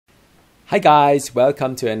Hi guys,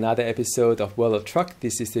 welcome to another episode of World of Truck.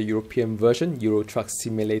 This is the European version, Euro Truck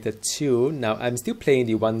Simulator 2. Now I'm still playing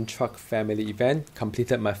the One Truck Family event,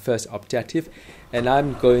 completed my first objective, and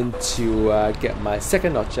I'm going to get my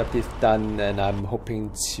second objective done, and I'm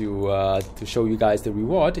hoping to show you guys the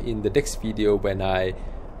reward in the next video when I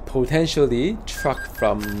potentially truck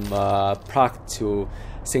from Prague to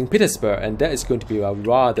St. Petersburg, and that is going to be a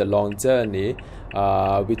rather long journey.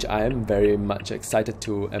 Which I am very much excited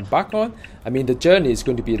to embark on. I mean, the journey is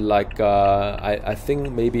going to be like I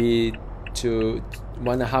think maybe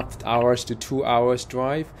 1.5 hours to 2 hours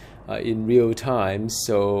drive in real time.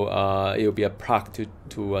 So it'll be a Prague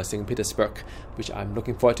to St. Petersburg, which I'm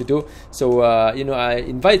looking forward to do. So I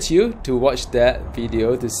invite you to watch that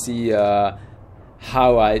video to see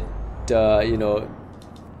how I deal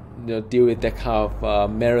with that kind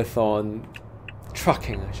of marathon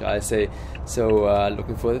trucking, shall I say. So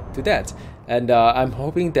looking forward to that, and I'm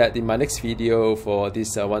hoping that in my next video for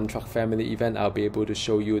this One Truck Family event, I'll be able to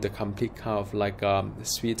show you the complete kind of like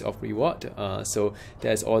suite of reward. So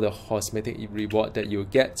there's all the cosmetic reward that you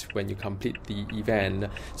get when you complete the event.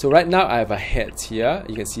 So right now I have a hat here.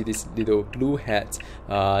 You can see this little blue hat,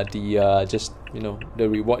 the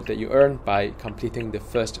reward that you earn by completing the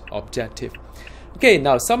first objective. Okay,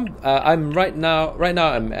 now I'm right now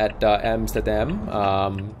I'm at Amsterdam.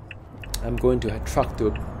 I'm going to truck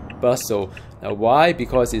to Brussels. Now why?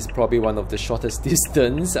 Because it's probably one of the shortest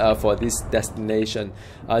distance for this destination.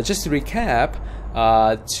 Just to recap,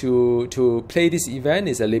 to play this event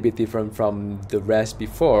is a little bit different from the rest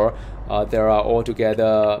before. There are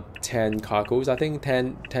altogether 10 cargoes, I think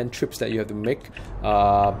 10 trips that you have to make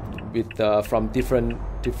from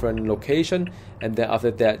different location, and then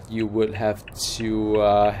after that you would have to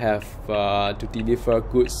deliver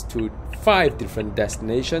goods to 5 different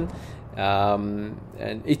destinations. And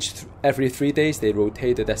every 3 days they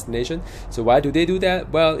rotate the destination. So why do they do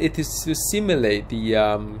that? Well, it is to simulate the there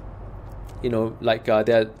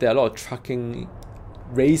are a lot of trucking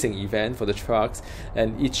racing event for the trucks,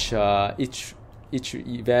 and each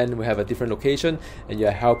event will have a different location, and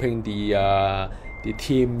you're helping the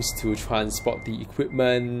teams to transport the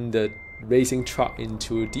equipment, the racing truck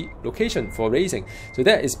into the location for racing. So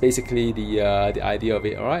that is basically the idea of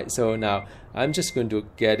it. All right, so now I'm just going to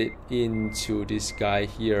get it into this guy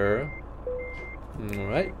here. All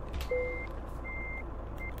right,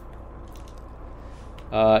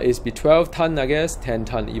 it's be 12 ton, I guess, 10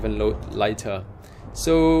 ton, even lighter.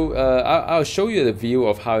 So I'll show you the view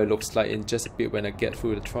of how it looks like in just a bit when I get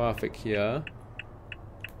through the traffic here.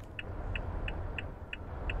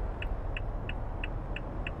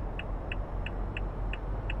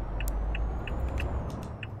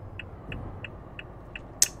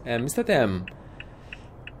 Amsterdam.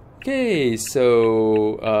 Okay,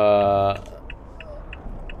 so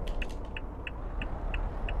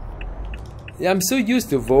I'm so used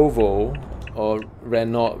to Volvo or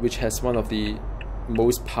Renault, which has one of the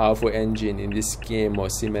most powerful engine in this game or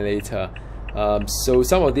simulator. So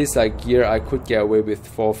some of this gear I could get away with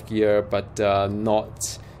 4th gear, but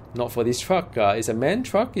not for this truck. It's a MAN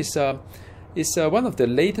truck. It's one of the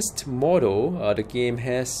latest model the game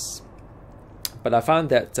has. But I found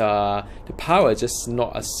that the power is just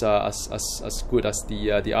not as good as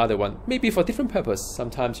the other one. Maybe for different purpose.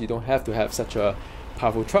 Sometimes you don't have to have such a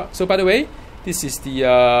powerful truck. So by the way, this is the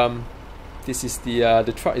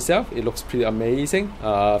truck itself. It looks pretty amazing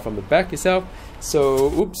from the back itself.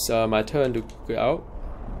 So oops, my turn to go out.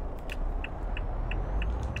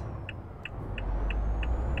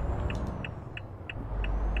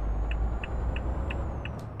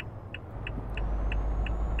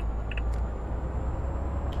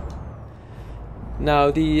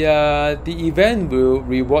 Now the event will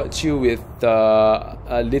reward you with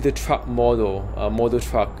a little truck model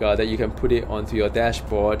truck that you can put it onto your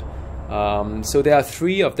dashboard. So there are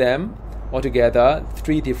 3 of them altogether,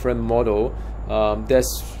 3 different model.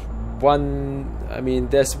 There's one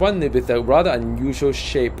with a rather unusual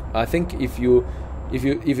shape. I think if you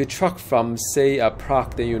truck from say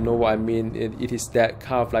Prague, then you know what I mean. It is that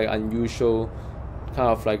kind of like unusual kind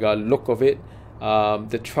of like a look of it.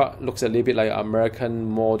 The truck looks a little bit like an American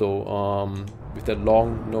model with a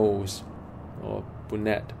long nose, or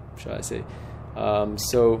bonnet, shall I say.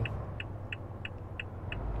 So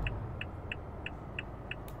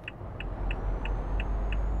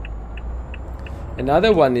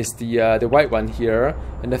another one is the white one here,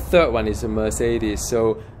 and the third one is a Mercedes.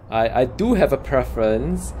 So I do have a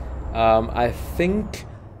preference. I think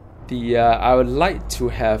I would like to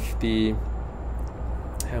have the.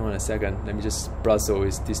 Hang on a second. Let me just. Brussels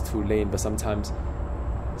is this 2 lane, but sometimes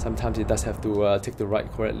it does have to take the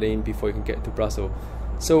correct lane before you can get to Brussels.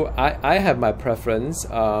 So I have my preference.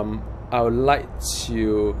 I would like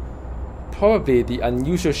to probably the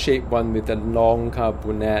unusual shape one with the long kind of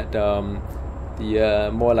bonnet,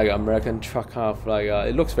 the more like American truck kind of like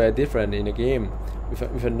it looks very different in the game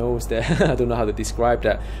with a nose there. I don't know how to describe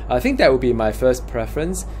that. I think that would be my first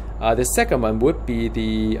preference. The second one would be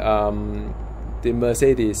the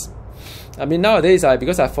Mercedes. I mean, nowadays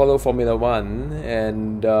because I follow Formula One,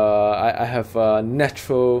 and I have a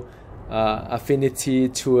natural affinity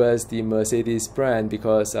towards the Mercedes brand,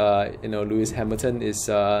 because you know, Lewis Hamilton is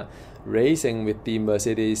racing with the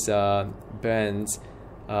Mercedes Benz,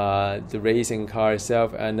 the racing car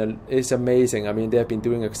itself, and it's amazing. I mean, they've been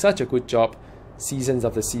doing such a good job seasons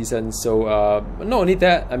after season. So not only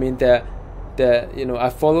that, I mean, you know, I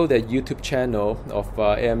follow their YouTube channel of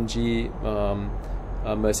AMG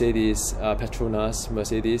Mercedes, Petronas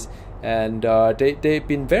Mercedes, and they've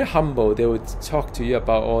been very humble. They would talk to you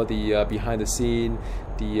about all the behind the scene,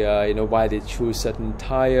 you know, why they choose certain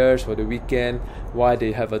tires for the weekend, why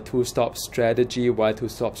they have a two-stop strategy, why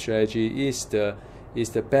two-stop strategy is the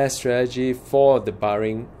best strategy for the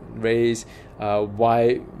Bahrain race,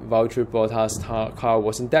 why Valtteri Bottas' car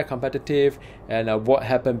wasn't that competitive, and what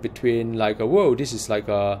happened between like whoa, this is like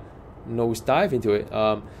a nose dive into it.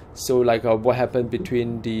 So like what happened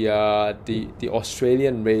between the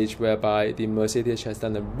Australian race, whereby the Mercedes has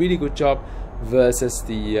done a really good job, versus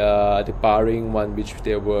the Bahrain one, which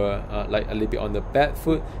they were like a little bit on the bad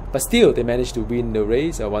foot, but still they managed to win the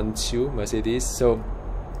race, 1-2 Mercedes. So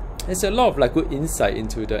there's a lot of like good insight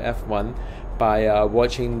into the F1 by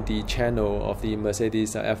watching the channel of the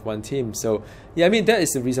Mercedes F1 team. So yeah, I mean, that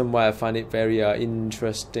is the reason why I find it very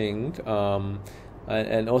interesting.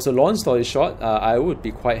 And also, long story short, I would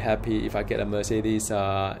be quite happy if I get a Mercedes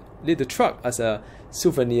little truck as a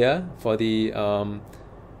souvenir for the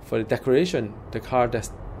decoration, the car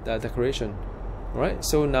decoration. Alright,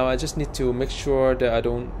 so now I just need to make sure that I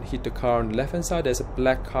don't hit the car on the left hand side. There's a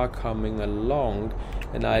black car coming along,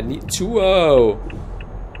 and I need to. Whoa!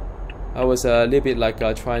 I was a little bit like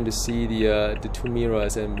trying to see the two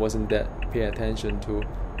mirrors and wasn't that paying attention to.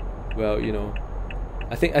 Well, you know,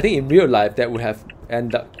 I think in real life that would have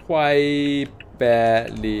ended up quite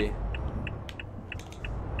badly.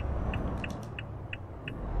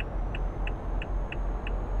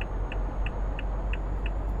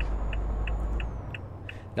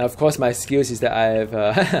 Now, of course, my excuse is that I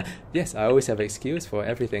have, yes, I always have an excuse for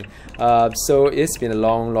everything. So it's been a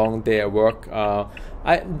long day at work.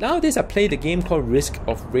 Nowadays I play the game called Risk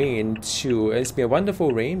of Rain 2. It's been a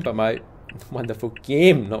wonderful rain, but wonderful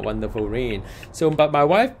game, not wonderful rain. So, but my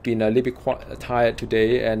wife been a little bit quite tired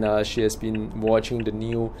today, and she has been watching the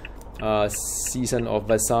new season of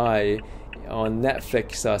Versailles on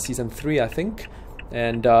Netflix, season 3, I think.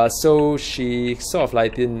 And so she sort of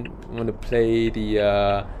like didn't want to play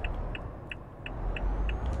the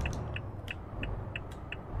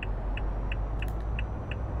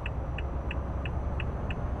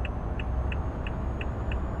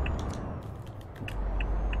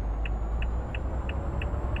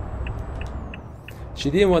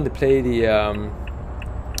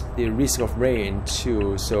Risk of Rain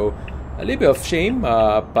 2. So a little bit of shame,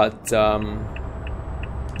 but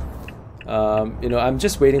you know, I'm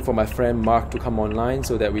just waiting for my friend Mark to come online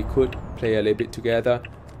so that we could play a little bit together.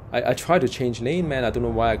 I tried to change lane, man. I don't know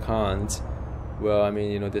why I can't. Well, I mean,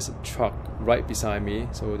 you know, there's a truck right beside me,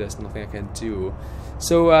 so there's nothing I can do.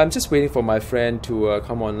 So I'm just waiting for my friend to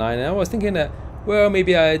come online, and I was thinking that, well,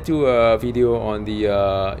 maybe I do a video on the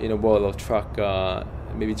you know, World of Truck,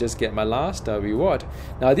 maybe just get my last reward.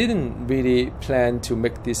 Now, I didn't really plan to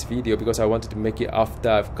make this video because I wanted to make it after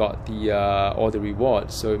I've got the all the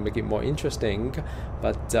rewards, so make it more interesting.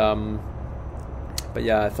 But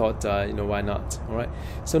yeah, I thought you know, why not? All right.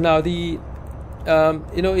 So now the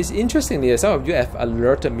you know, it's interestingly, some of you have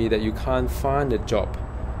alerted me that you can't find a job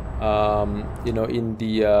you know, in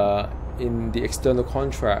the external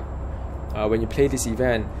contract when you play this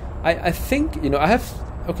event. I think, you know, I have.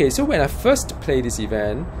 Okay, so when I first played this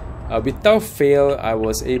event, without fail, I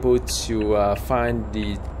was able to find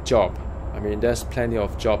the job. I mean, there's plenty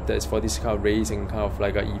of job that's for this kind of racing kind of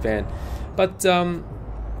like an event. But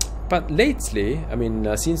lately, I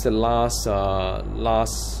mean, since the last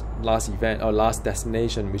event or last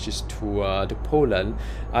destination, which is to Poland,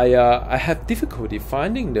 I have difficulty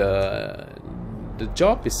finding the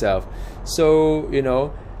job itself. So, you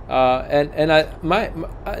know. And I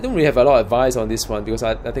don't really have a lot of advice on this one, because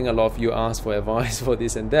I think a lot of you asked for advice for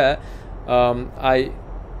this and that. I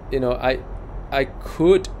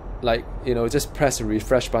could, like, you know, just press the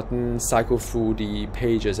refresh button, cycle through the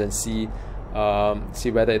pages and see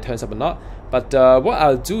whether it turns up or not. But what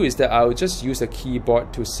I'll do is that I'll just use a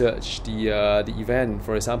keyboard to search the event.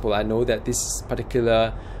 For example, I know that this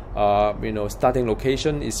particular starting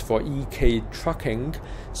location is for EK trucking,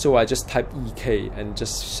 so I just type EK and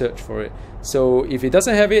just search for it. So if it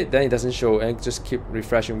doesn't have it, then it doesn't show, and just keep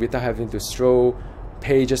refreshing without having to scroll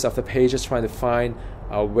pages after pages trying to find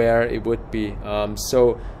where it would be.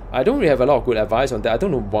 So I don't really have a lot of good advice on that. I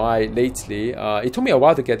don't know why lately. It took me a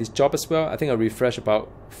while to get this job as well. I think I refreshed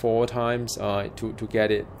about 4 times to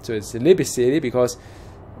get it. So it's a little bit silly because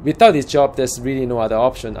without this job, there's really no other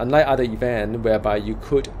option. Unlike other events whereby you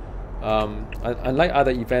could,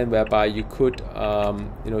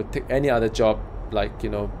 take any other job, like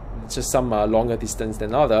just some longer distance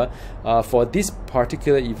than other. For this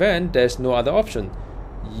particular event, there's no other option.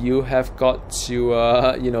 You have got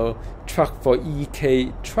to truck for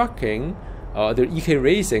EK trucking, the EK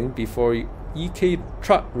racing before EK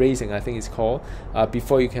truck racing, I think it's called,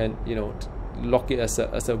 before you can lock it as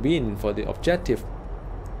a win for the objective.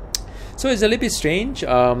 So it's a little bit strange.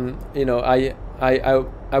 I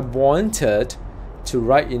wanted to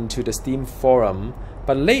write into the Steam forum,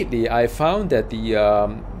 but lately I found that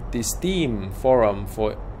the Steam forum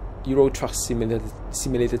for Euro Truck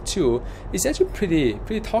Simulator 2 is actually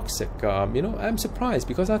pretty toxic. I'm surprised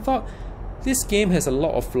because I thought this game has a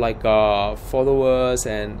lot of followers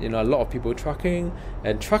and a lot of people trucking,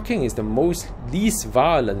 and trucking is the least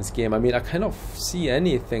violence game. I mean, I cannot see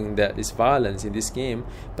anything that is violence in this game,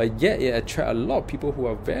 but yet it attracts a lot of people who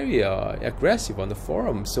are very aggressive on the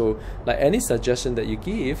forum. So like any suggestion that you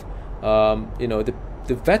give, the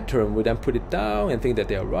veteran would then put it down and think that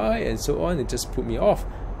they are right and so on. It just put me off.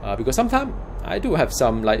 Because sometimes I do have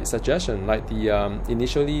some suggestion, like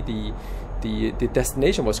initially the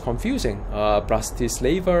destination was confusing.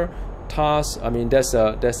 Bratislava task. I mean, there's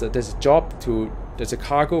a job there's a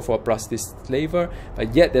cargo for Bratislava,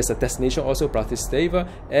 but yet there's a destination also Bratislava,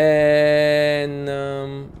 and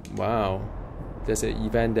wow, there's an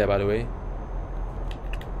event there, by the way.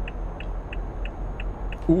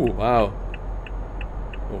 Ooh, wow.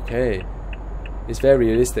 Okay, it's very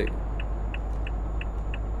realistic.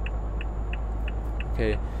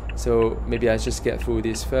 Okay, so maybe I just get through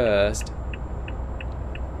this first.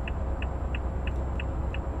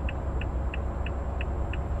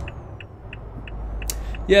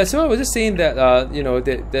 Yeah, so I was just saying that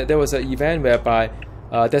there was an event whereby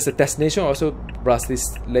there's a destination also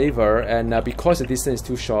Bratislava, and because the distance is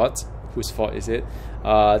too short, whose fault is it?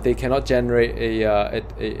 They cannot generate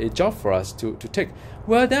a job for us to take.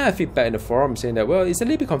 Well, then I feedback in the forum saying that, well, it's a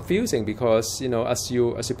little bit confusing because as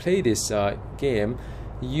you play this game,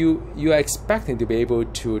 you are expecting to be able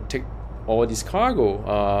to take all this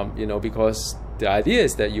cargo, because the idea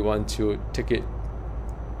is that you want to take it.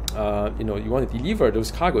 You want to deliver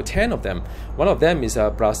those cargo, 10 of them. One of them is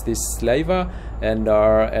Bratislava, and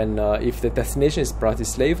if the destination is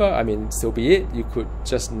Bratislava, I mean, so be it. You could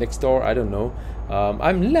just next door. I don't know.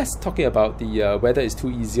 I'm less talking about the whether it's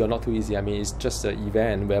too easy or not too easy. I mean, it's just an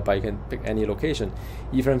event whereby you can pick any location,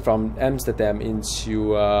 even from Amsterdam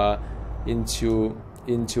into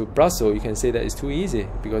Brussels. You can say that it's too easy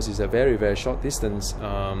because it's a very, very short distance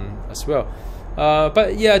as well.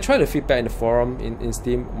 But yeah, I tried to feedback in the forum in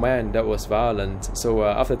Steam. Man, that was violent. So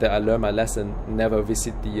after that, I learned my lesson. Never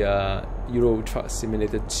visit the Euro Truck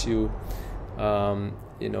Simulator 2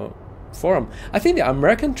 forum. I think the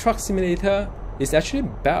American Truck Simulator is actually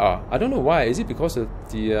better. I don't know why. Is it because of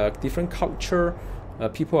the different culture?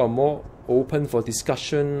 People are more open for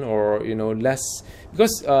discussion, or less,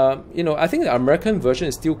 because I think the American version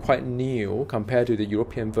is still quite new compared to the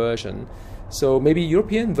European version. So maybe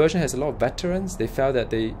European version has a lot of veterans. They felt that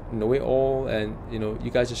they know it all, and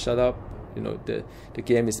you guys just shut up. The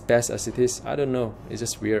game is best as it is. I don't know. It's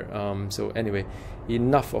just weird. So anyway,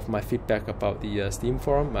 enough of my feedback about the Steam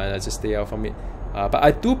forum. I just stay out from it. But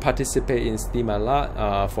I do participate in Steam a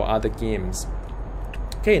lot for other games.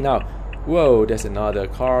 Okay, now, whoa, there's another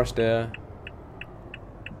cars there.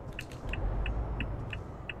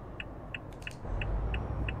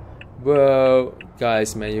 Well,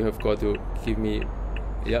 guys, man, you have got to give me.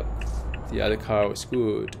 Yep, the other car was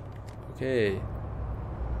good. Okay.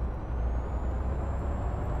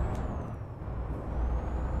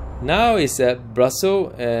 Now it's at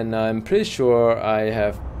Brussels, and I'm pretty sure I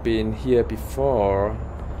have been here before.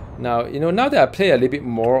 Now, now that I play a little bit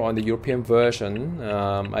more on the European version,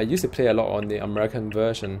 I used to play a lot on the American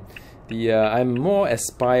version. I'm more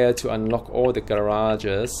aspire to unlock all the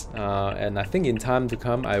garages, and I think in time to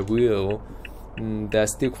come I will.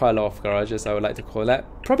 There's still quite a lot of garages I would like to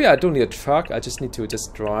collect. Probably I don't need a truck. I just need to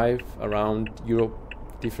just drive around Europe,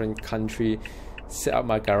 different country, set up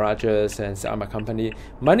my garages and set up my company.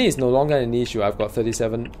 Money is no longer an issue. I've got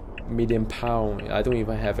 37 million pounds. I don't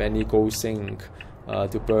even have any gold zinc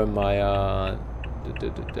to burn my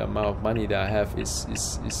the amount of money that I have is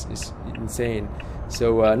insane.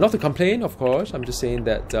 So not to complain, of course. I'm just saying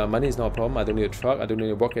that money is not a problem. I don't need a truck. I don't need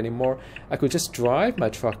to work anymore. I could just drive my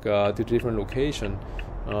truck to different location,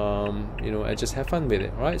 you know, and just have fun with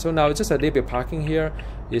it. Right. So now it's just a little bit of parking here.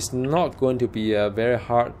 It's not going to be a very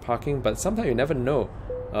hard parking, but sometimes you never know.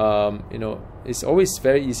 You know, it's always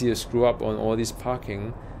very easy to screw up on all this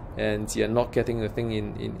parking, and you're not getting the thing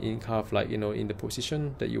in kind of like, you know, in the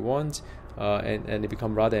position that you want, and it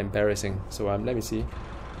become rather embarrassing. So let me see.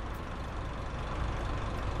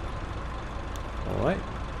 All right.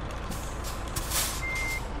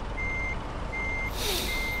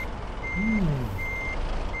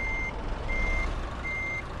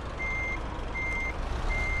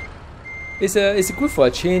 It's good for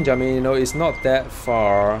a change. I mean, you know, it's not that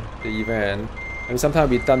far, the event. I mean, sometimes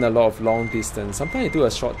we've done a lot of long distance. Sometimes you do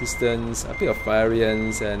a short distance, a bit of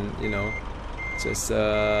variance, and, you know, just you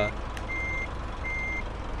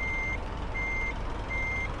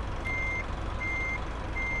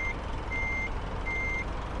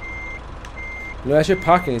know, actually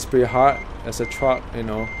parking is pretty hard as a truck, you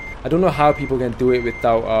know. I don't know how people can do it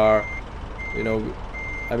without, you know,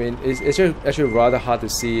 I mean, it's actually rather hard to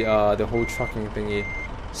see the whole trucking thingy.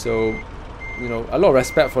 So, you know, a lot of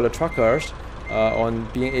respect for the truckers on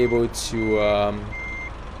being able to, I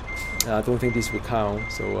don't think this will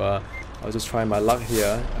count. So I'll just try my luck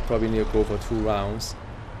here. I probably need to go for 2 rounds.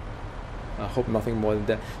 I hope nothing more than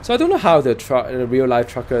that. So I don't know how the real life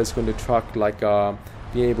trucker is going to truck, like,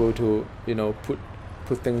 be able to, you know, put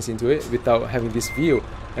things into it without having this view.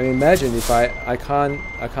 I mean, imagine if I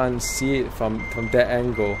can't see it from that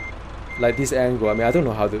angle, like this angle. I mean, I don't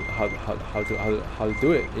know how to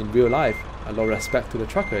do it in real life. A lot of respect to the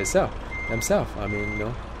trucker themselves. I mean, you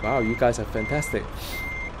know, wow, you guys are fantastic.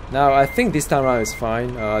 Now I think this time around is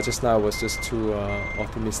fine. Just now I was just too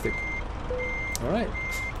optimistic. All right.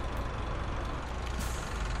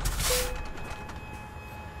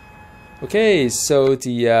 Okay, so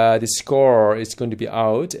the score is going to be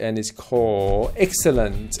out, and it's called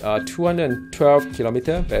excellent. 212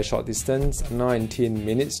 kilometer, very short distance, 19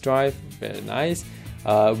 minutes drive, very nice.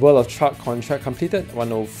 World of Truck contract completed,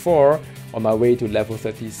 104, on my way to level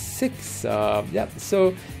 36. Yeah,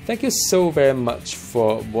 so thank you so very much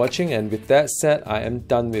for watching, and with that said, I am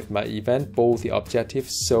done with my event, both the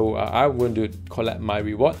objectives. So I'm going to collect my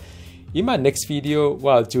reward. In my next video,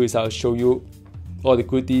 what I'll do is I'll show you all the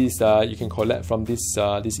goodies you can collect from this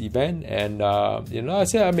event, and you know, I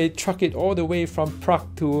said I may truck it all the way from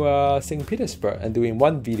Prague to St. Petersburg and doing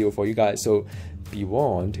one video for you guys. So be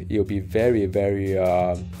warned, it'll be very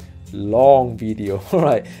long video. All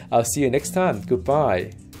right, I'll see you next time.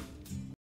 Goodbye.